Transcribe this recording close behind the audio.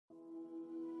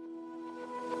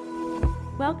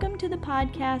Welcome to the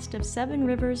podcast of Seven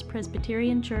Rivers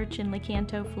Presbyterian Church in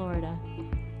Lecanto, Florida.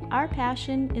 Our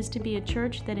passion is to be a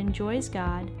church that enjoys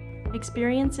God,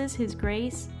 experiences His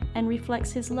grace, and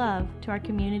reflects His love to our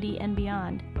community and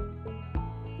beyond.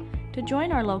 To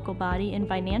join our local body in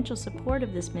financial support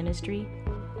of this ministry,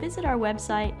 visit our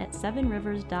website at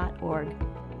sevenrivers.org.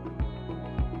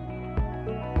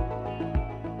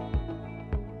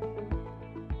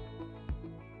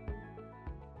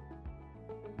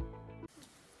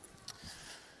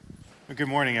 Good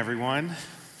morning, everyone.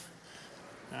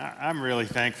 I'm really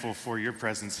thankful for your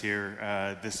presence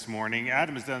here this morning.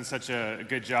 Adam has done such a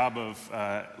good job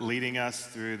of leading us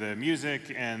through the music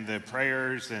and the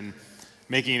prayers and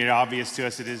making it obvious to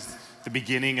us it is the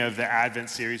beginning of the Advent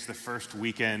series, the first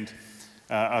weekend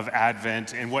of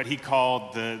Advent, and what he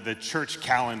called the church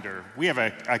calendar. We have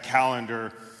a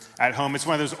calendar at home. It's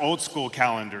one of those old school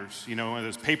calendars, you know, one of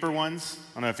those paper ones.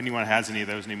 I don't know if anyone has any of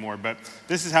those anymore, but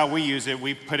this is how we use it.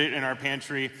 We put it in our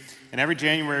pantry, and every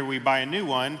January we buy a new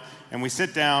one, and we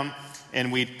sit down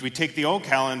and we take the old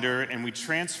calendar and we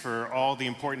transfer all the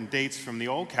important dates from the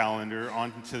old calendar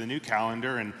onto the new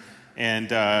calendar and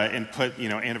put, you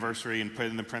know, anniversary and put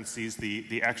in the parentheses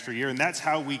the extra year. And that's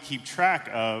how we keep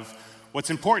track of what's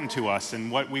important to us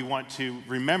and what we want to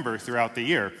remember throughout the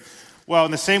year. Well,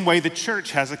 in the same way, the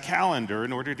church has a calendar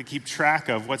in order to keep track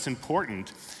of what's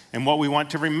important and what we want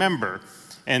to remember.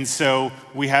 And so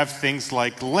we have things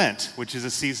like Lent, which is a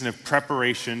season of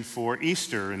preparation for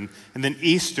Easter, and then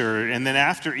Easter, and then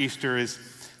after Easter is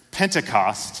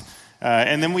Pentecost.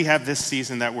 And then we have this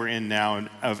season that we're in now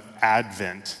of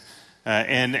Advent.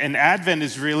 And Advent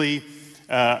is really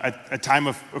a time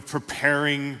of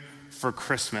preparing for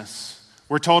Christmas.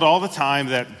 We're told all the time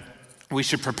that we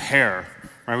should prepare.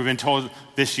 Right, we've been told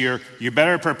this year, you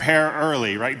better prepare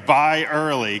early, right? Buy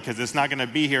early, because it's not going to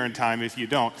be here in time if you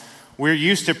don't. We're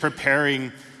used to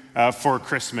preparing for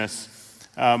Christmas,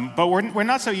 but we're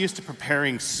not so used to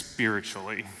preparing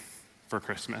spiritually for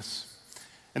Christmas.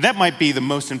 And that might be the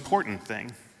most important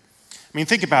thing. I mean,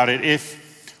 think about it.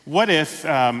 What if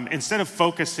instead of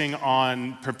focusing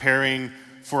on preparing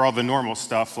for all the normal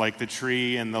stuff like the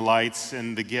tree and the lights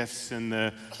and the gifts and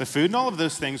the food, and all of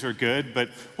those things are good, but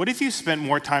what if you spent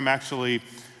more time actually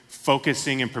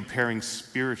focusing and preparing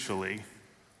spiritually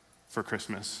for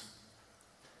Christmas?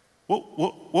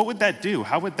 What would that do?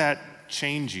 How would that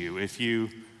change you if you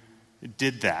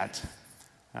did that?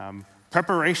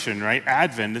 Preparation, right?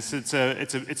 Advent,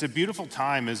 it's a beautiful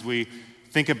time as we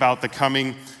think about the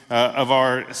coming of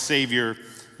our Savior.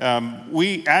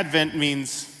 Advent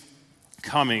means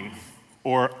coming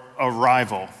or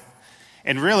arrival.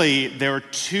 And really, there are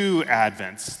two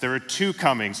Advents. There are two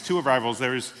comings, two arrivals.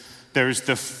 There's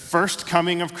the first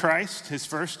coming of Christ, his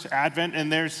first Advent,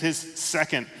 and there's his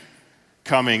second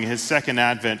coming, his second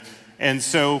Advent. And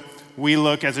so we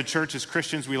look, as a church, as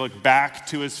Christians, we look back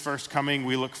to his first coming.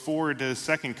 We look forward to his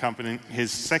second coming.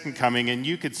 And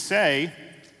you could say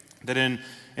that in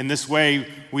this way,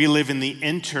 we live in the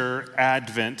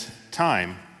inter-Advent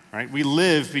time. Right? We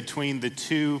live between the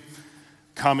two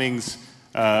comings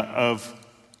of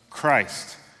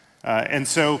Christ. And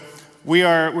so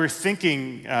we're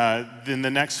thinking in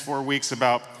the next 4 weeks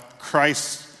about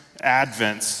Christ's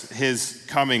advents, his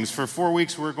comings. For 4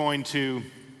 weeks, we're going to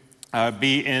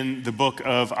be in the book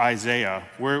of Isaiah.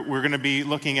 We're going to be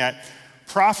looking at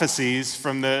prophecies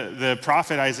from the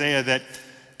prophet Isaiah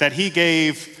that he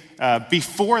gave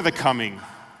before the coming,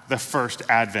 the first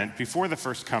advent, before the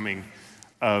first coming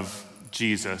of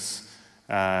Jesus.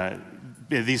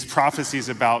 These prophecies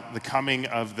about the coming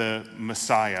of the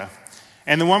Messiah.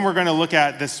 And the one we're going to look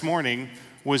at this morning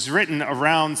was written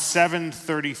around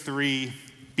 733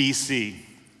 BC.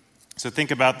 So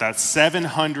think about that,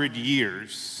 700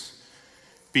 years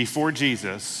before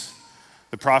Jesus,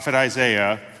 the prophet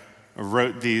Isaiah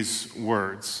wrote these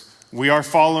words. We are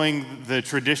following the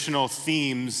traditional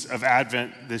themes of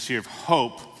Advent this year of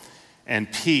hope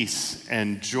and peace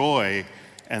and joy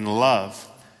and love.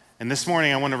 And this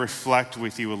morning I want to reflect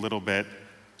with you a little bit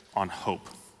on hope.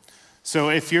 So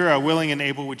if you're willing and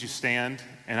able, would you stand?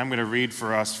 And I'm going to read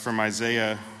for us from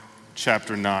Isaiah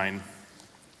chapter 9.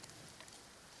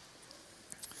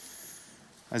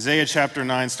 Isaiah chapter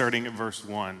 9, starting at verse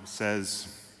 1, says,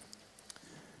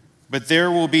 "But there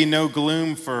will be no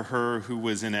gloom for her who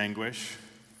was in anguish.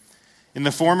 In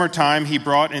the former time he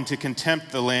brought into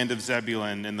contempt the land of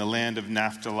Zebulun and the land of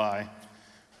Naphtali.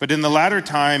 But in the latter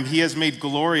time, he has made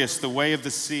glorious the way of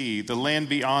the sea, the land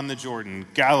beyond the Jordan,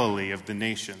 Galilee of the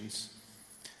nations.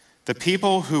 The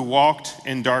people who walked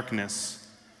in darkness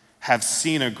have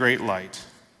seen a great light.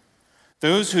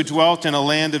 Those who dwelt in a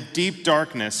land of deep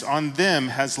darkness, on them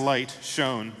has light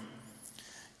shone.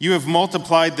 You have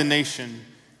multiplied the nation.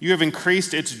 You have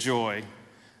increased its joy.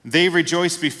 They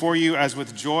rejoice before you as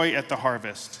with joy at the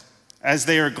harvest, as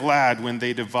they are glad when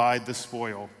they divide the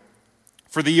spoil.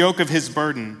 For the yoke of his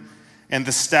burden and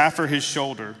the staff for his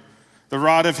shoulder, the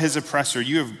rod of his oppressor,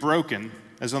 you have broken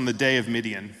as on the day of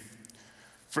Midian.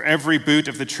 For every boot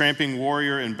of the tramping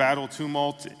warrior in battle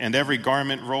tumult and every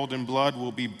garment rolled in blood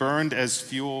will be burned as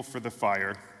fuel for the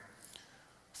fire.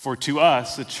 For to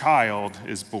us a child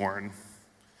is born,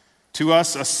 to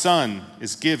us a son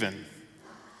is given,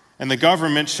 and the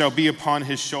government shall be upon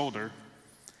his shoulder,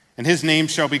 and his name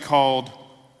shall be called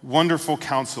Wonderful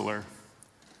Counselor,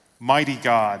 Mighty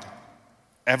God,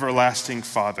 Everlasting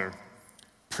Father,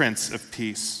 Prince of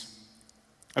Peace.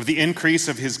 Of the increase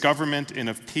of his government and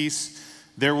of peace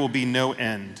there will be no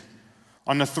end.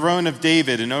 On the throne of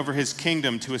David and over his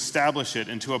kingdom, to establish it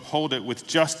and to uphold it with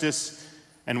justice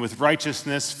and with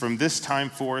righteousness from this time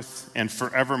forth and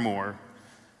forevermore.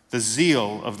 The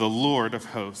zeal of the Lord of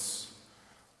hosts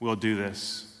will do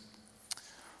this.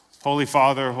 Holy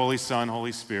Father, Holy Son,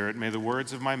 Holy Spirit, may the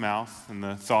words of my mouth and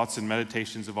the thoughts and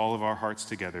meditations of all of our hearts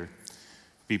together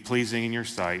be pleasing in your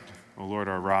sight, O Lord,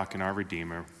 our rock and our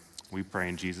Redeemer. We pray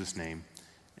in Jesus' name,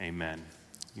 amen.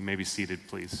 You may be seated,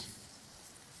 please.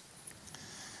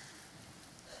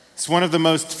 It's one of the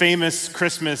most famous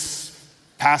Christmas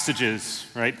passages,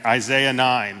 right? Isaiah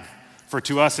 9. For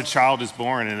to us a child is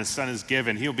born and a son is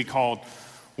given. He'll be called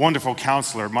Wonderful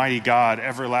Counselor, Mighty God,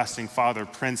 Everlasting Father,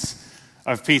 Prince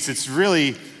of Peace. It's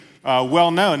really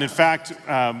well known. In fact,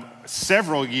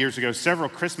 several years ago, several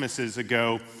Christmases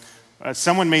ago,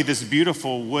 someone made this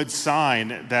beautiful wood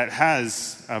sign that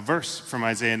has a verse from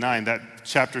Isaiah 9, that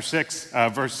chapter 6,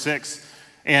 verse 6.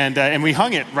 And we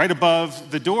hung it right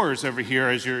above the doors over here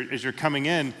as you're coming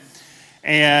in.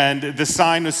 And the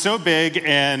sign was so big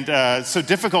and so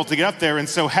difficult to get up there and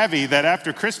so heavy that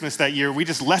after Christmas that year, we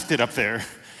just left it up there.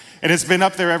 And it's been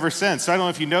up there ever since. So I don't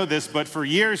know if you know this, but for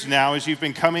years now, as you've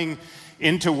been coming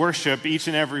into worship each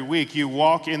and every week, you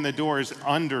walk in the doors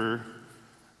under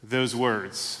those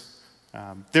words.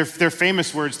 They're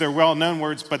famous words, they're well-known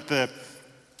words, but the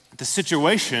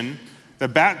situation, the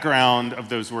background of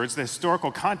those words, the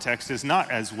historical context is not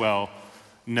as well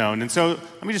known. And so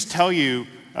let me just tell you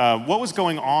what was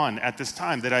going on at this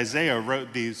time that Isaiah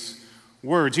wrote these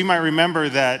words. You might remember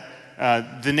that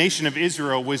the nation of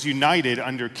Israel was united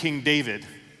under King David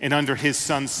and under his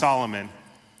son Solomon.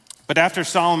 But after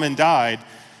Solomon died,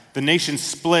 the nation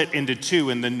split into two,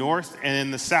 in the north and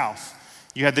in the south.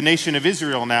 You had the nation of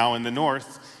Israel now in the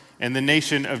north and the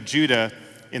nation of Judah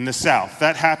in the south.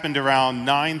 That happened around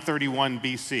 931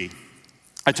 BC.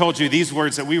 I told you these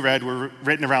words that we read were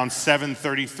written around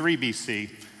 733 BC.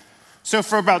 So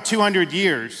for about 200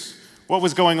 years, what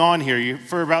was going on here?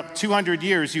 For about 200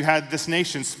 years, you had this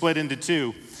nation split into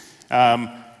two.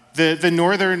 The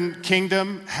northern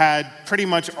kingdom had pretty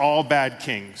much all bad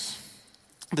kings.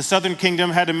 The southern kingdom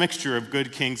had a mixture of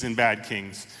good kings and bad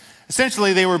kings.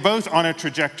 Essentially, they were both on a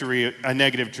trajectory, a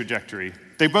negative trajectory.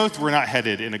 They both were not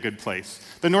headed in a good place.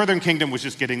 The northern kingdom was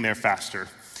just getting there faster.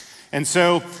 And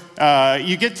so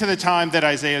you get to the time that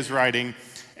Isaiah is writing,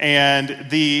 and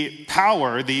the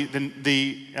power, the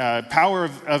power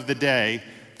of the day,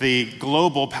 the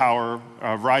global power,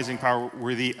 rising power,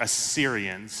 were the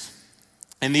Assyrians.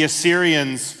 And the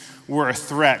Assyrians were a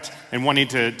threat and wanting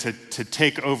to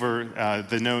take over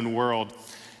the known world.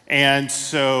 And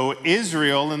so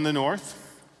Israel in the north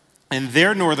and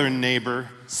their northern neighbor,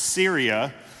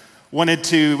 Syria,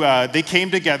 they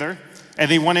came together and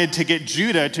they wanted to get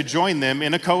Judah to join them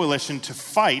in a coalition to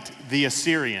fight the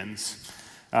Assyrians.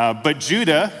 But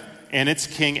Judah and its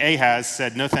king Ahaz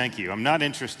said, no, thank you. I'm not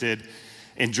interested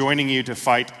in joining you to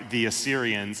fight the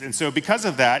Assyrians. And so because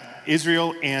of that,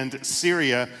 Israel and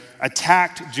Syria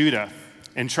attacked Judah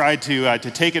and tried to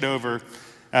take it over.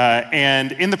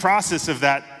 And in the process of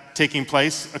that taking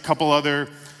place, a couple other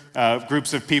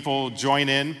groups of people join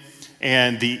in.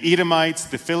 And the Edomites,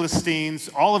 the Philistines,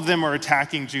 all of them are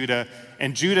attacking Judah.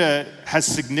 And Judah has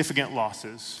significant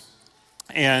losses.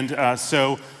 And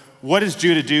so what does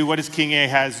Judah do? What does King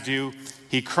Ahaz do?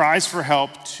 He cries for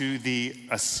help to the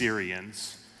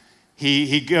Assyrians.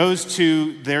 He goes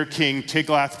to their king,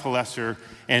 Tiglath-Pileser,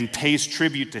 and pays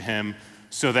tribute to him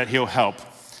so that he'll help.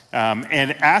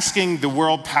 And asking the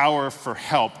world power for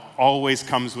help always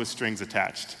comes with strings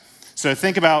attached. So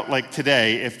think about like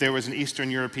today, if there was an Eastern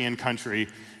European country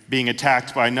being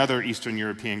attacked by another Eastern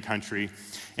European country,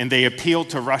 and they appealed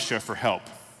to Russia for help,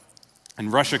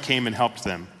 and Russia came and helped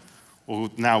them.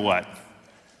 Well, now what?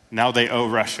 Now they owe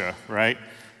Russia, right?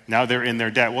 Now they're in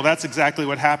their debt. Well, that's exactly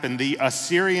what happened. The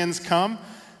Assyrians come,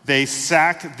 They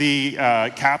sack the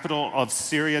capital of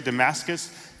Syria,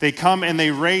 Damascus. They come and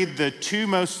they raid the two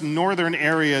most northern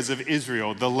areas of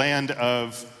Israel, the land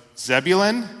of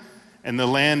Zebulun and the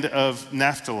land of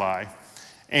Naphtali,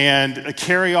 and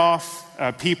carry off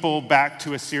people back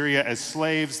to Assyria as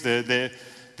slaves.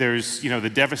 There's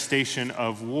the devastation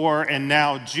of war, and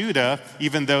now Judah,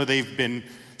 even though they've been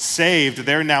saved,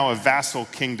 they're now a vassal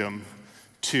kingdom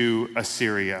to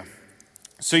Assyria.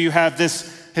 So you have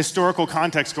this historical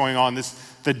context going on,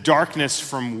 the darkness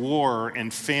from war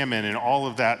and famine and all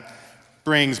of that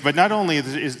brings. But not only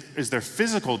is there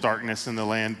physical darkness in the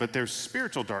land, but there's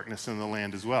spiritual darkness in the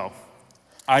land as well.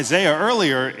 Isaiah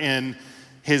earlier in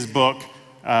his book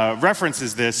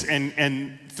references this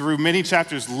and through many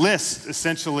chapters lists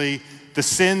essentially the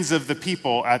sins of the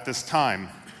people at this time.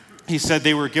 He said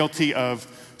they were guilty of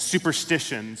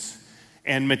superstitions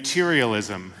and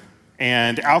materialism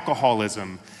and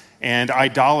alcoholism and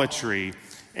idolatry,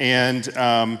 and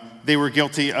they were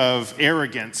guilty of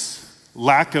arrogance,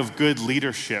 lack of good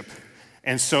leadership,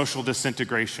 and social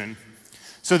disintegration.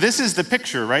 So this is the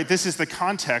picture, right? This is the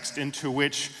context into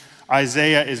which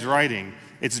Isaiah is writing.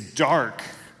 It's dark,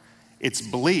 it's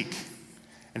bleak.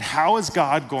 And how is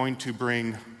God going to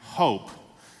bring hope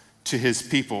to his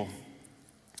people?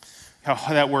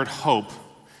 That word hope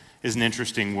is an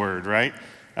interesting word, right?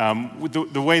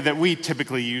 The way that we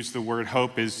typically use the word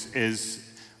hope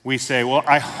is we say, well,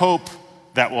 I hope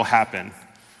that will happen,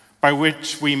 by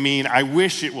which we mean I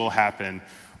wish it will happen,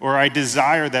 or I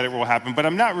desire that it will happen, but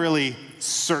I'm not really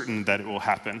certain that it will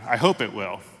happen. I hope it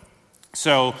will.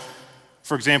 So,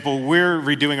 for example, we're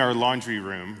redoing our laundry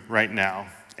room right now,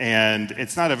 and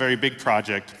it's not a very big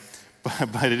project,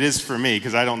 but it is for me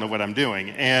because I don't know what I'm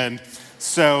doing. And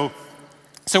so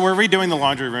we're redoing the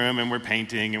laundry room, and we're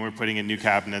painting, and we're putting in new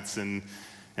cabinets and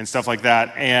stuff like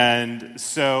that. And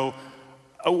so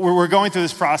we're going through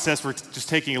this process. We're just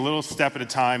taking a little step at a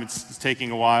time. It's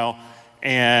taking a while.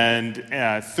 And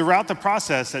throughout the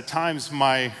process, at times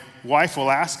my wife will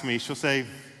ask me, she'll say,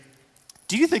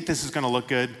 do you think this is going to look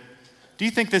good? Do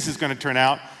you think this is going to turn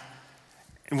out?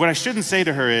 And what I shouldn't say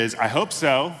to her is, I hope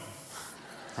so,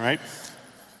 right?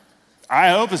 I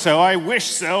hope so. I wish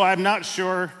so. I'm not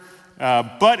sure.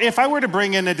 But if I were to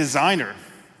bring in a designer,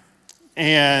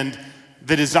 and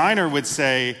the designer would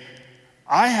say,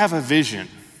 I have a vision,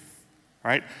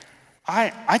 right?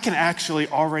 I can actually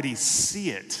already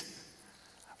see it.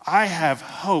 I have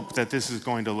hope that this is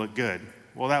going to look good.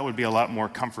 Well, that would be a lot more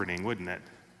comforting, wouldn't it?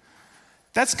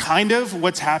 That's kind of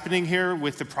what's happening here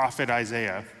with the prophet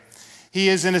Isaiah. He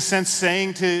is, in a sense,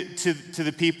 saying to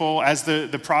the people, as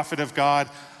the prophet of God,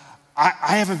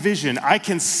 I have a vision. I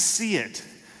can see it.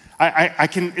 I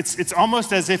can. It's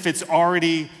almost as if it's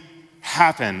already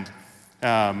happened.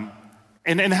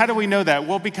 And how do we know that?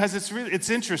 Well, because it's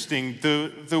interesting.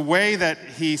 The way that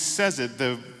he says it,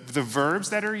 the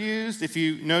verbs that are used, if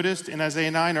you noticed in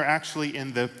Isaiah 9, are actually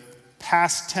in the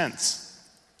past tense.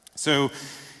 So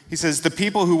he says, the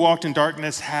people who walked in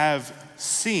darkness have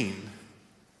seen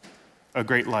a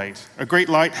great light. A great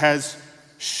light has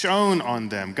shone on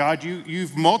them. God,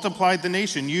 you've multiplied the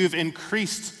nation. You've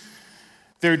increased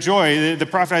their joy. The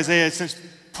prophet Isaiah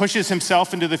pushes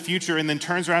himself into the future and then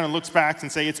turns around and looks back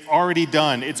and says, it's already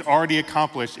done. It's already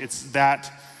accomplished. It's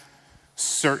that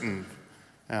certain.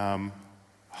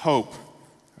 Hope.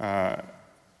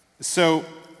 So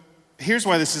here's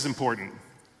why this is important.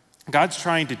 God's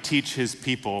trying to teach his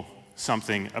people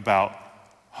something about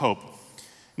hope.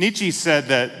 Nietzsche said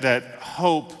that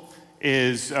hope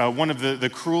is one of the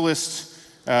cruelest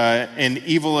and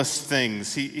evilest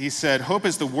things. He said, hope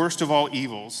is the worst of all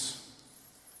evils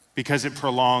because it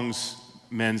prolongs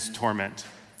men's torment.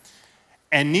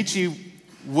 And Nietzsche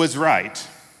was right.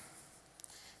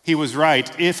 He was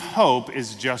right if hope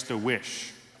is just a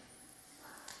wish.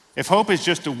 If hope is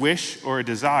just a wish or a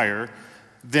desire,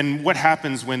 then what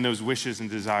happens when those wishes and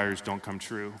desires don't come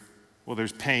true? Well,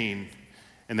 there's pain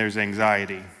and there's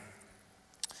anxiety.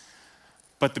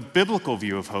 But the biblical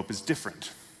view of hope is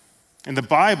different. In the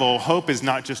Bible, hope is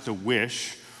not just a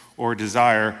wish or a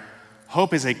desire.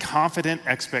 Hope is a confident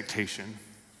expectation.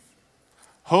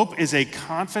 Hope is a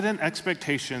confident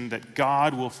expectation that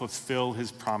God will fulfill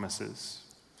his promises.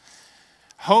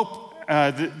 Hope,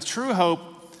 the true hope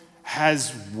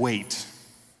has weight.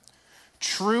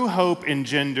 True hope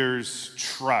engenders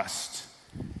trust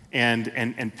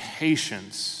and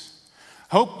patience.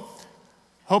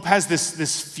 Hope has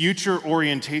this future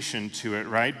orientation to it,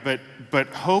 right? But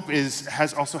hope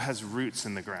also has roots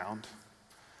in the ground.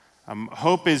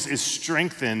 Hope is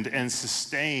strengthened and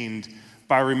sustained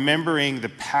by remembering the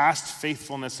past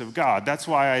faithfulness of God. That's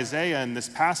why Isaiah in this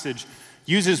passage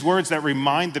uses words that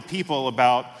remind the people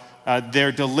about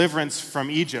their deliverance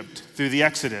from Egypt through the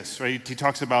Exodus, right? He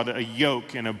talks about a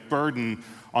yoke and a burden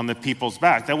on the people's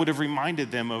back. That would have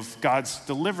reminded them of God's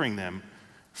delivering them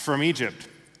from Egypt.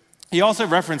 He also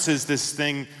references this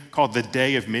thing called the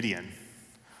Day of Midian.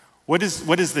 What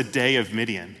is the Day of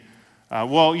Midian?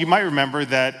 Well, you might remember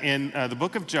that in the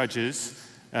book of Judges,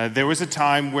 there was a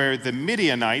time where the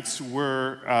Midianites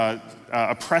were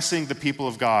oppressing the people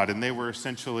of God, and they were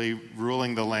essentially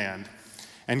ruling the land.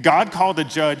 And God called a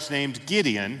judge named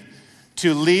Gideon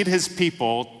to lead his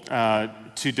people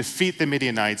to defeat the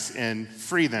Midianites and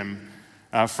free them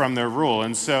from their rule.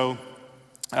 And so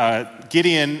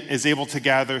Gideon is able to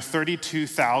gather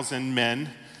 32,000 men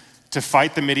to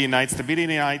fight the Midianites. The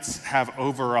Midianites have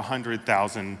over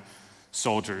 100,000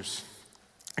 soldiers.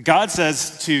 God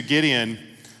says to Gideon,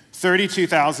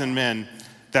 32,000 men,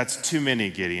 that's too many,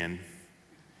 Gideon.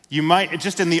 You might,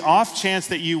 just in the off chance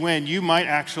that you win, you might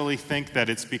actually think that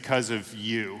it's because of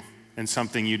you and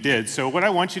something you did. So what I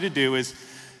want you to do is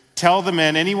tell the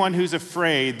men, anyone who's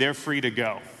afraid, they're free to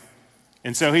go.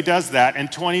 And so he does that,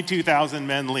 and 22,000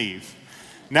 men leave.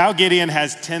 Now Gideon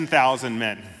has 10,000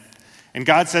 men. And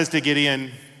God says to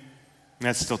Gideon,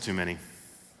 that's still too many.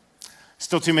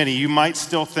 Still too many. You might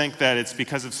still think that it's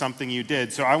because of something you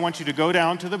did. So I want you to go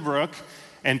down to the brook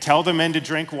and tell the men to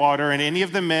drink water. And any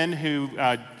of the men who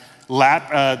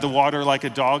lap the water like a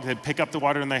dog, that pick up the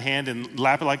water in their hand and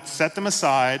lap it, like, set them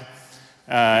aside.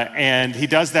 And he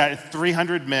does that,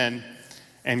 300 men.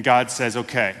 And God says,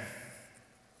 okay,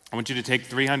 I want you to take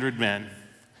 300 men.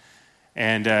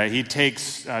 And he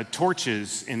takes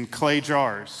torches in clay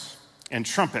jars and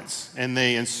trumpets, and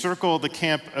they encircle the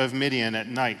camp of Midian at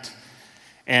night.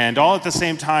 And all at the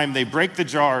same time, they break the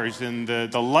jars, and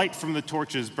the light from the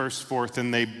torches bursts forth,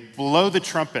 and they blow the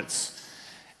trumpets.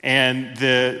 And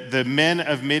the men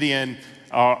of Midian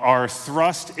are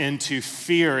thrust into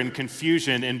fear and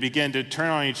confusion and begin to turn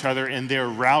on each other, and they're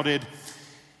routed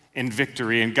in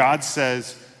victory. And God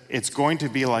says, it's going to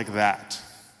be like that.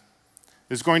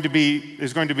 There's going to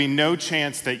be no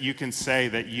chance that you can say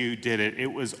that you did it.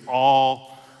 It was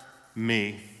all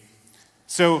me.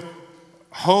 So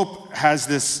hope has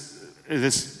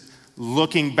this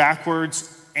looking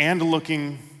backwards and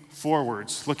looking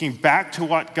forwards, looking back to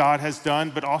what God has done,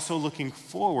 but also looking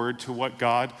forward to what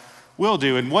God will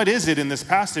do. And what is it in this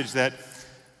passage that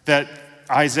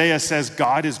Isaiah says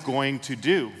God is going to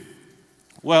do?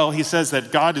 Well, he says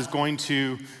that God is going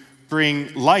to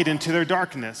bring light into their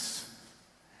darkness.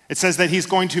 It says that he's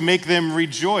going to make them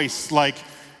rejoice like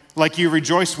you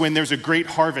rejoice when there's a great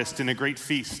harvest and a great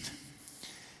feast.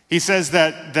 He says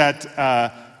that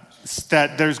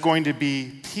there's going to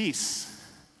be peace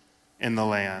in the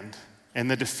land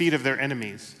and the defeat of their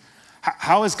enemies.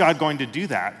 How is God going to do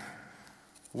that?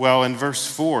 Well, in verse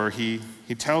 4, he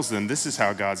tells them this is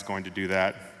how God's going to do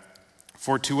that.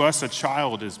 For to us a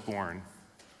child is born.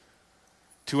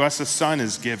 To us a son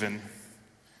is given.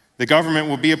 The government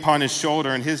will be upon his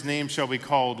shoulder, and his name shall be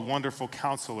called Wonderful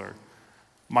Counselor,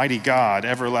 Mighty God,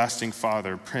 Everlasting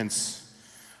Father, Prince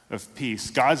of Peace.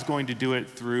 God's going to do it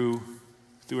through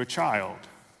a child.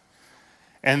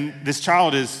 And this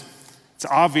child it's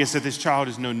obvious that this child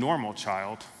is no normal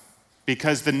child,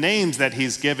 because the names that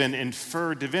he's given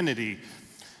infer divinity,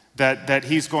 that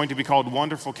he's going to be called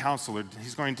Wonderful Counselor.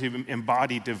 He's going to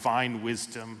embody divine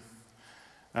wisdom.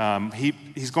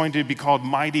 He's going to be called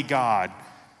Mighty God,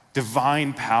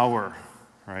 divine power,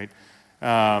 right?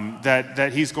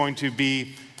 That he's going to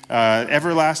be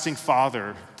everlasting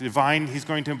Father, divine. He's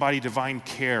going to embody divine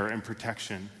care and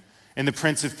protection. And the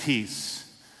Prince of Peace,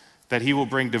 that he will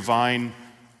bring divine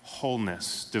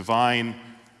wholeness, divine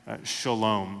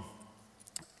shalom.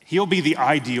 He'll be the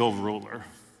ideal ruler,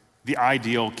 the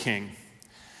ideal king.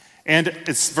 And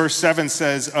it's verse 7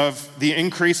 says, of the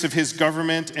increase of his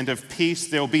government and of peace,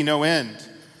 there will be no end.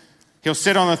 He'll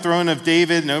sit on the throne of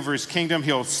David, and over his kingdom,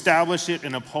 he'll establish it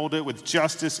and uphold it with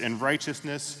justice and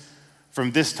righteousness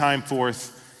from this time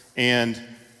forth and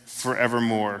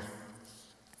forevermore.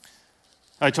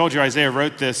 I told you Isaiah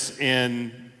wrote this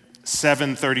in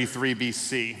 733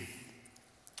 BC.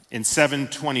 In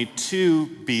 722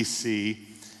 BC,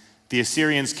 the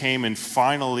Assyrians came and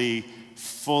finally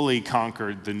fully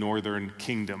conquered the northern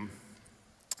kingdom.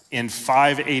 In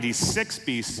 586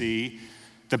 BC,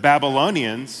 the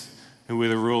Babylonians, who were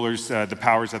the rulers, the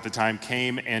powers at the time,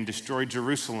 came and destroyed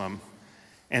Jerusalem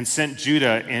and sent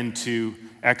Judah into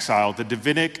exile. The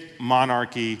Davidic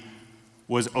monarchy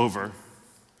was over.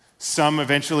 Some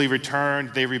eventually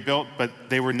returned, they rebuilt, but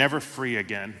they were never free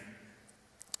again.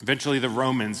 Eventually, the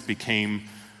Romans became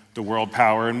the world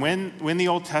power. And when the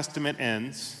Old Testament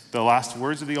ends, the last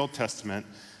words of the Old Testament,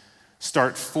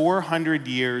 start 400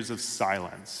 years of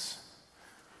silence,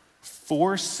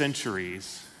 4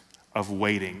 centuries of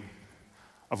waiting,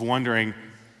 of wondering,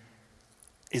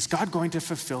 is God going to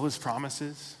fulfill his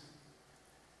promises?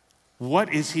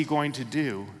 What is he going to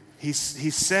do? He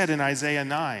said in Isaiah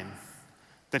 9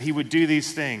 that he would do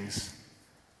these things,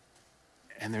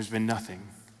 and there's been nothing.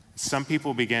 Some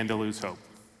people began to lose hope.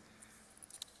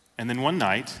 And then one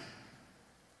night,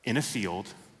 in a field,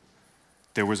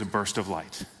 there was a burst of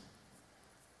light.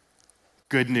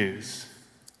 Good news,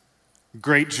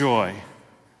 great joy.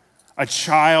 A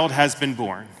child has been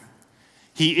born.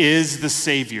 He is the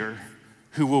Savior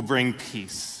who will bring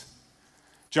peace.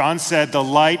 John said, the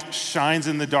light shines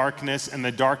in the darkness, and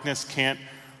the darkness can't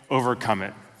overcome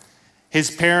it.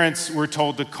 His parents were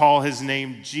told to call his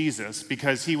name Jesus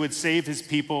because he would save his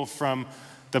people from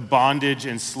the bondage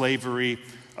and slavery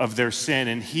of their sin,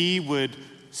 and he would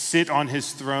sit on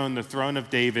his throne, the throne of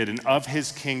David, and of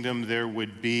his kingdom there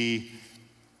would be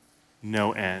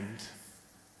no end.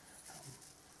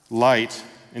 Light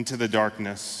into the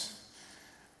darkness.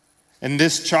 And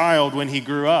this child, when he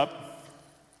grew up,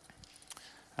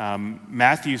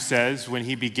 Matthew says when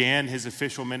he began his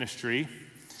official ministry,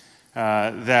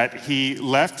 that he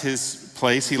left his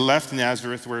place, he left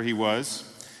Nazareth where he was,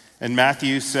 and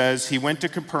Matthew says he went to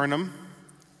Capernaum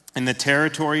in the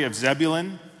territory of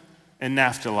Zebulun and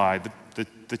Naphtali,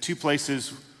 the 2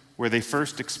 places where they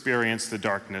first experienced the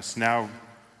darkness, now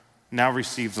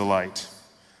receive the light,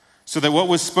 so that what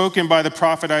was spoken by the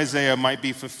prophet Isaiah might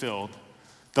be fulfilled.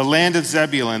 The land of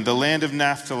Zebulun, the land of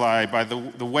Naphtali, by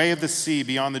the way of the sea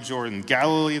beyond the Jordan,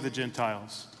 Galilee of the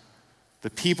Gentiles. The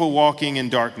people walking in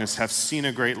darkness have seen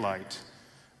a great light.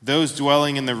 Those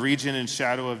dwelling in the region and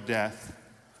shadow of death,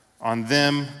 on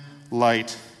them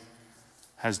light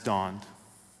has dawned.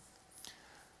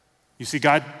 You see,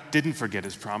 God didn't forget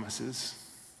his promises.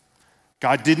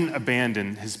 God didn't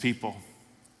abandon his people.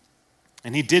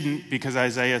 And he didn't because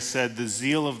Isaiah said the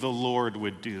zeal of the Lord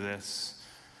would do this.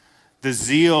 His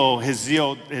zeal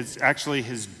is actually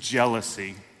his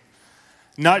jealousy.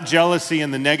 Not jealousy in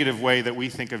the negative way that we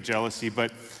think of jealousy,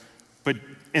 but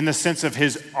in the sense of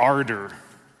his ardor,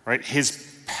 right?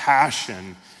 His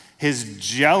passion, his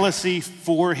jealousy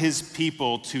for his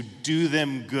people to do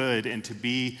them good and to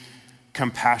be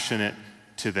compassionate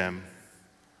to them.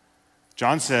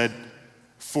 John said,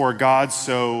 for God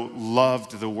so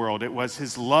loved the world. It was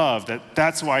his love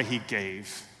that's why he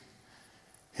gave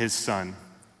his son.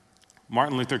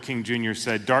 Martin Luther King Jr.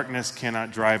 said, darkness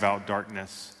cannot drive out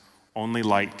darkness. Only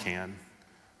light can.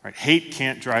 Right? Hate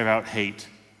can't drive out hate.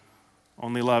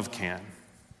 Only love can.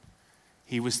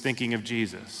 He was thinking of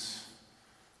Jesus,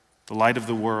 the light of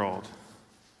the world,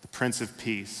 the Prince of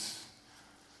Peace,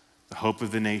 the hope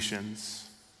of the nations.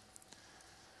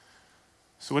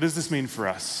 So what does this mean for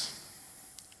us?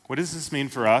 What does this mean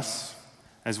for us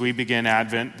as we begin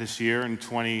Advent this year in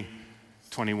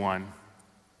 2021?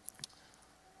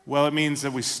 Well, it means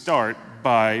that we start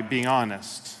by being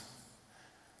honest,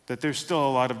 that there's still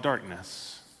a lot of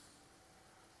darkness.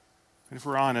 And if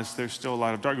we're honest, there's still a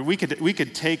lot of darkness. We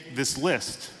could take this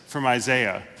list from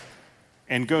Isaiah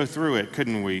and go through it,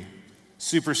 couldn't we?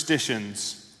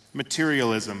 Superstitions,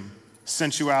 materialism,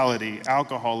 sensuality,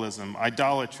 alcoholism,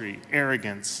 idolatry,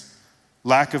 arrogance,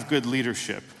 lack of good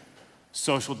leadership,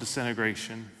 social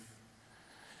disintegration.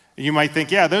 And you might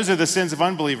think, yeah, those are the sins of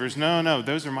unbelievers. No,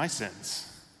 those are my sins.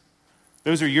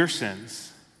 Those are your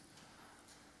sins.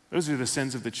 Those are the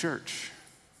sins of the church.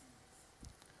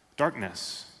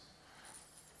 Darkness.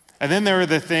 And then there are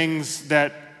the things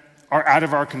that are out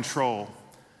of our control,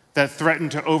 that threaten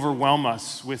to overwhelm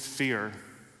us with fear.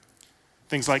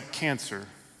 Things like cancer.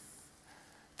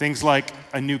 Things like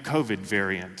a new COVID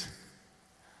variant.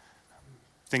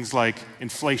 Things like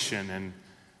inflation and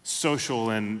social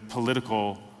and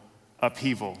political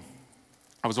upheaval.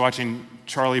 I was watching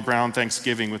Charlie Brown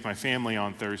Thanksgiving with my family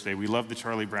on Thursday. We love the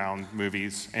Charlie Brown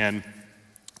movies. And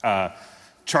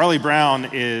Charlie Brown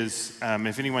is,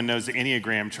 if anyone knows the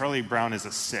Enneagram, Charlie Brown is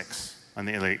a 6 on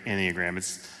the Enneagram.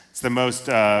 It's the most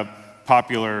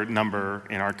popular number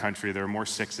in our country. There are more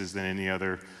 6s than any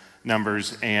other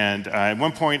numbers. And at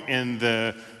one point in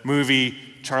the movie,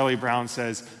 Charlie Brown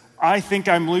says, I think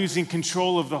I'm losing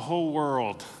control of the whole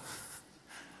world.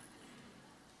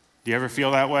 Do you ever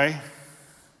feel that way?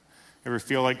 Ever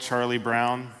feel like Charlie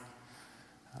Brown?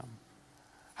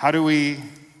 How do we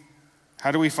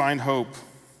find hope?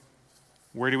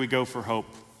 Where do we go for hope?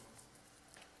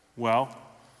 Well,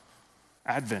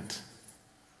 Advent.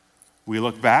 We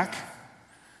look back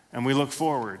and we look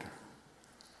forward.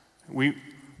 We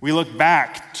look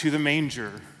back to the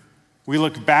manger. We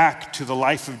look back to the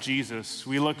life of Jesus.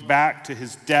 We look back to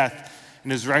his death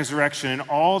and his resurrection and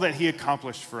all that he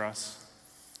accomplished for us,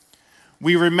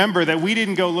 we remember that we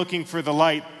didn't go looking for the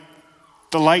light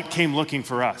came looking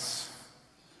for us.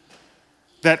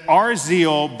 That our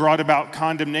zeal brought about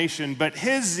condemnation, but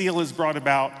his zeal has brought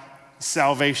about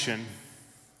salvation.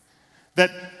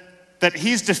 That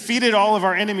he's defeated all of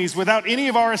our enemies without any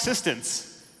of our assistance.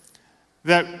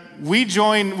 That we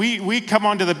come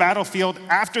onto the battlefield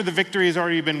after the victory has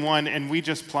already been won, and we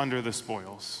just plunder the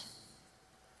spoils.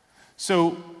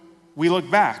 So we look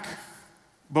back,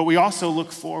 but we also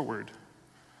look forward.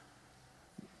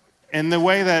 And the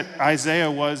way that Isaiah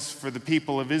was for the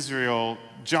people of Israel,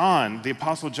 John, the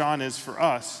Apostle John, is for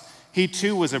us. He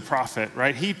too was a prophet,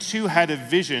 right? He too had a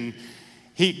vision.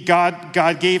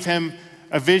 God gave him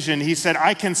a vision. He said,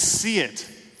 I can see it,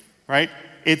 right?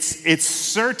 It's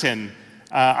certain.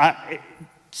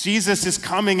 Jesus is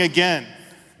coming again.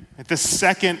 At the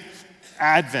second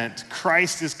advent,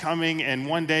 Christ is coming, and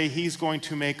one day he's going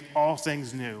to make all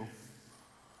things new.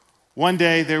 One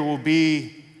day there will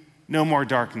be no more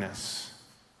darkness.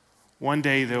 One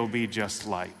day there will be just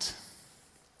light.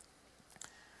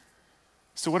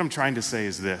 So what I'm trying to say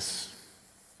is this.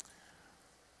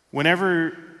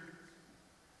 Whenever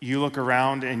you look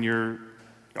around and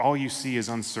all you see is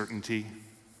uncertainty,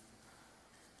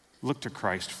 look to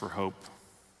Christ for hope.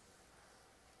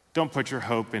 Don't put your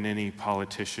hope in any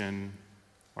politician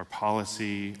or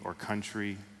policy or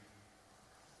country.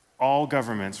 All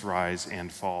governments rise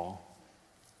and fall,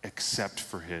 except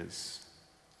for his.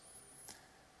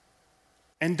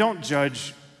 And don't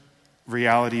judge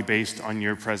reality based on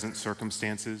your present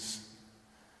circumstances.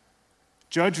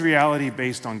 Judge reality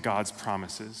based on God's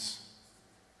promises.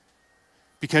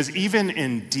 Because even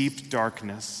in deep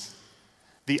darkness,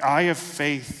 the eye of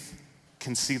faith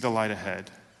can see the light ahead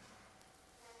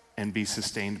and be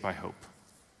sustained by hope.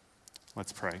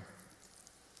 Let's pray.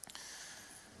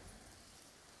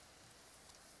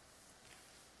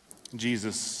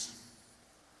 Jesus,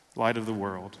 light of the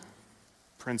world,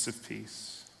 Prince of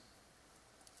Peace,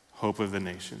 hope of the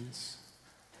nations,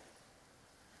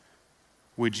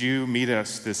 would you meet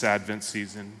us this Advent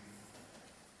season?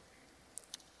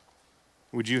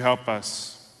 Would you help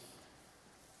us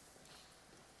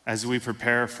as we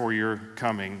prepare for your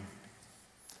coming?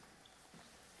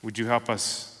 Would you help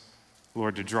us,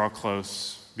 Lord, to draw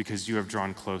close because you have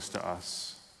drawn close to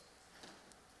us?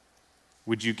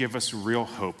 Would you give us real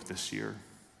hope this year?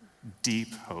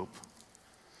 Deep hope.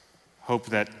 Hope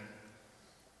that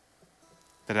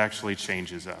actually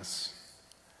changes us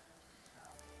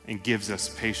and gives us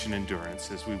patient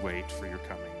endurance as we wait for your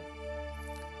coming.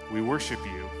 We worship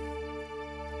you.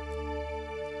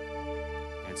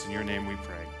 It's in your name we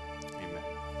pray. Amen.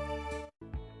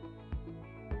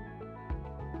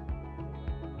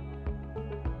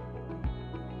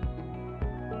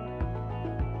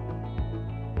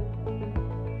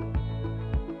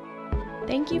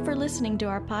 Thank you for listening to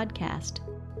our podcast.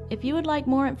 If you would like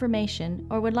more information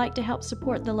or would like to help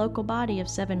support the local body of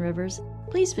Seven Rivers,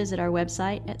 please visit our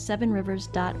website at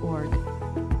sevenrivers.org.